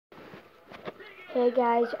Hey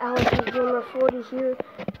guys, Alex Gamer 40 here,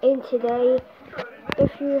 and today,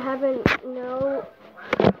 if you haven't know,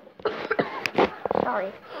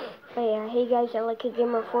 sorry, but yeah, hey guys, Alex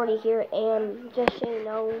Gamer 40 here, and just so you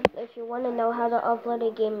know, if you want to know how to upload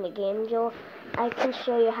a game to Jolt, I can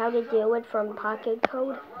show you how to do it from Pocket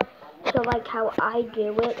Code. So like how I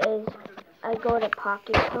do it is, I go to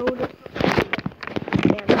Pocket Code,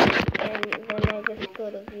 and then I just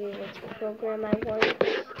go to view which program I want.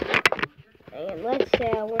 And let's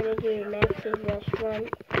say I want to do Max's Restaurant.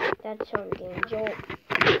 That's on Game Jolt.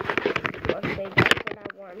 Let's say that's what I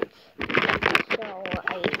want. So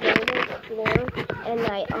I go to Explore and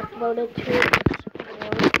I upload it to Explore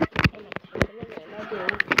and I type in the name. I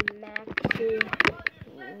do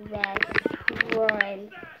Max's Restaurant.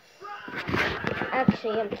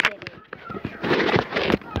 Actually, I'm kidding.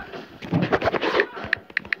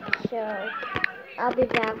 So I'll be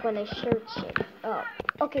back when I search it up.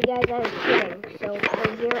 Okay guys, I'm kidding. So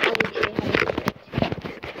from here I will show you how to do it.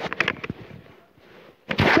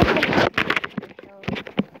 So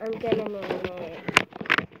I'm gonna name it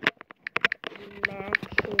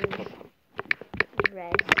Max's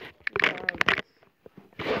Restaurant.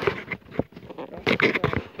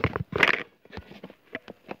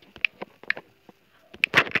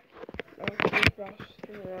 Max's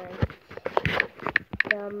Restaurant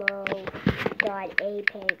demo.apk.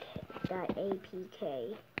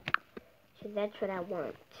 So that's what I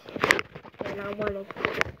want. And I want to,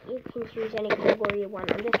 you can choose any category you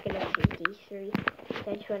want. I'm just going to choose these three.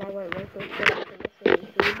 That's what I want. My first one is these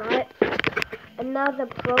three. But another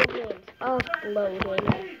program's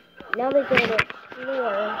uploading. Now we're going to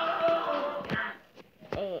explore.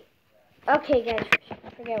 Okay guys,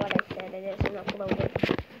 forget what I said. It isn't uploaded.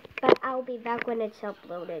 But I'll be back when it's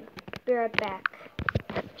uploaded. Be right back.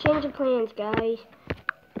 Change of plans, guys.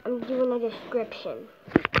 I'm doing a description.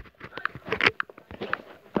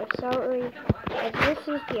 But sorry, if this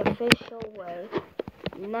is the official way,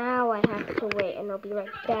 now I have to wait, and I'll be right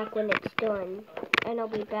back when it's done. And I'll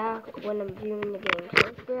be back when I'm viewing the game.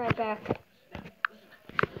 So be right back.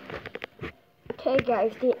 Okay,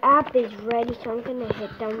 guys, the app is ready, so I'm gonna hit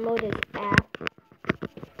download this app,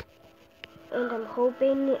 and I'm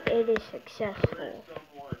hoping it is successful.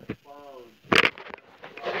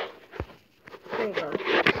 There we go.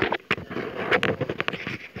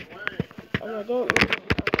 And I didn't.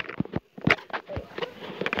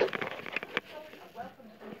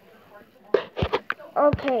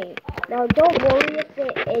 Okay, now don't worry if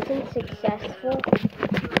it isn't successful. Just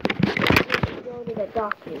go to the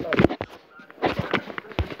document.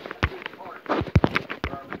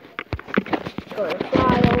 Go to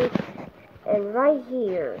files, and right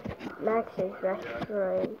here, Max's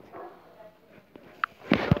Restaurant.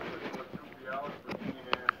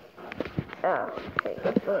 Okay,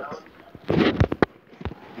 good books.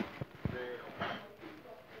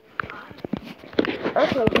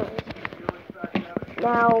 Okay, guys.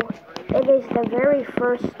 Now, it is the very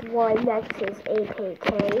first one that says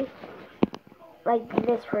APK. Like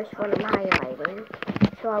this first one I'm highlighting.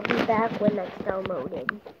 So I'll be back when that's downloaded.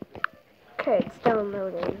 Okay, it's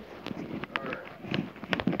downloading.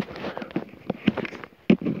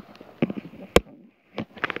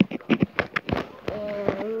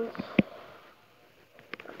 And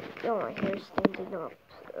oh, my hair's standing up.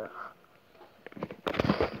 Ugh.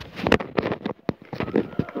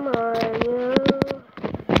 Come on, you.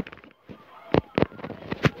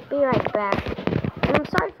 Be right back. And I'm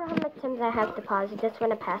sorry for how many times I have to pause. I just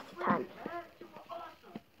want to pass the time.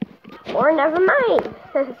 Or never mind.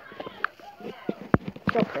 So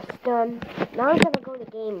press done. Now I gotta go to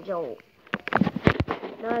Game Jolt.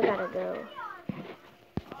 Now I gotta go.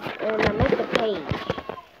 And I'm at the page.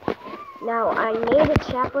 Now I made a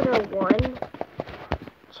chapter 1.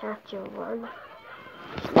 Chapter 1.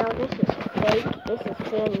 Now this is fake. This is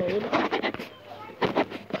fan-made.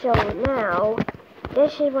 So now,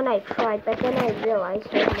 this is when I tried, but then I realized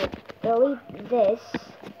I'm going to delete this.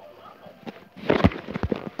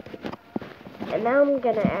 And now I'm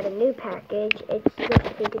going to add a new package. It's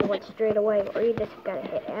just taking one straight away, or you just got to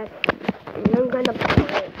hit add. And I'm going to put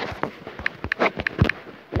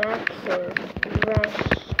Max's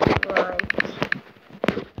Restaurant.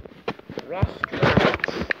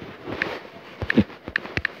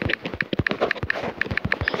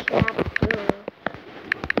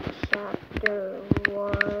 Chapter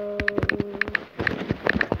 1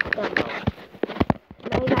 demo.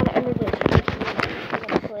 Now you gotta enter this. I'm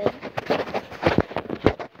gonna put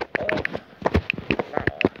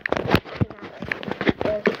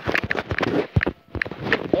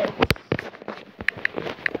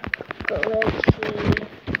glitchy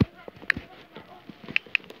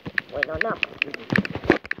Wait, no, not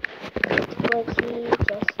glitchy,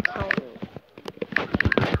 just tell me.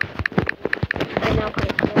 And I'll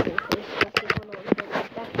put a smiley face so people know it's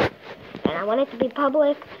like that. And I want it to be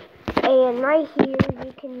public. And right here,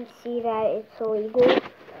 you can see that it's illegal.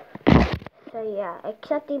 So yeah,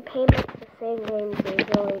 accepting payments to fan games is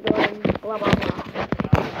illegal and blah blah blah.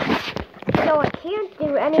 So I can't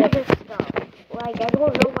do any of this stuff. Like, I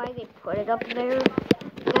don't know why they put it up there.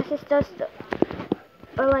 I guess it's just,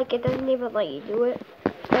 or like, it doesn't even let you do it.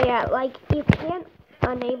 But yeah, like, you can't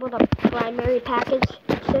enable the primary package.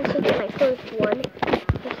 Since it's my first one,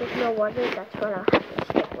 this is no wonder, that's what I'll have to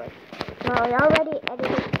stick with. So I already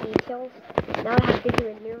edited details. Now I have to do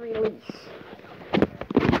a new release.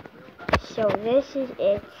 So this is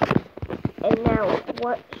it. And now,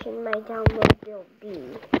 what should my download build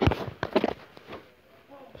be?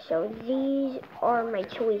 So these are my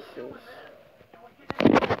choices.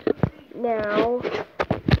 Now,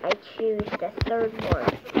 I choose the third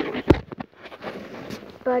one.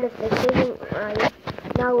 But if this isn't right,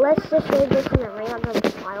 now let's just save this in a random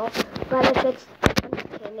file. But if it's,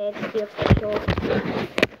 it's the official.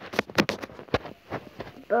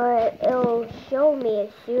 But it'll show me as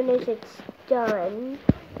soon as it's done.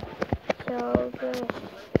 So just,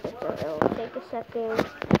 it'll take a second.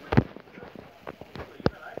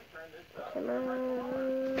 Come on.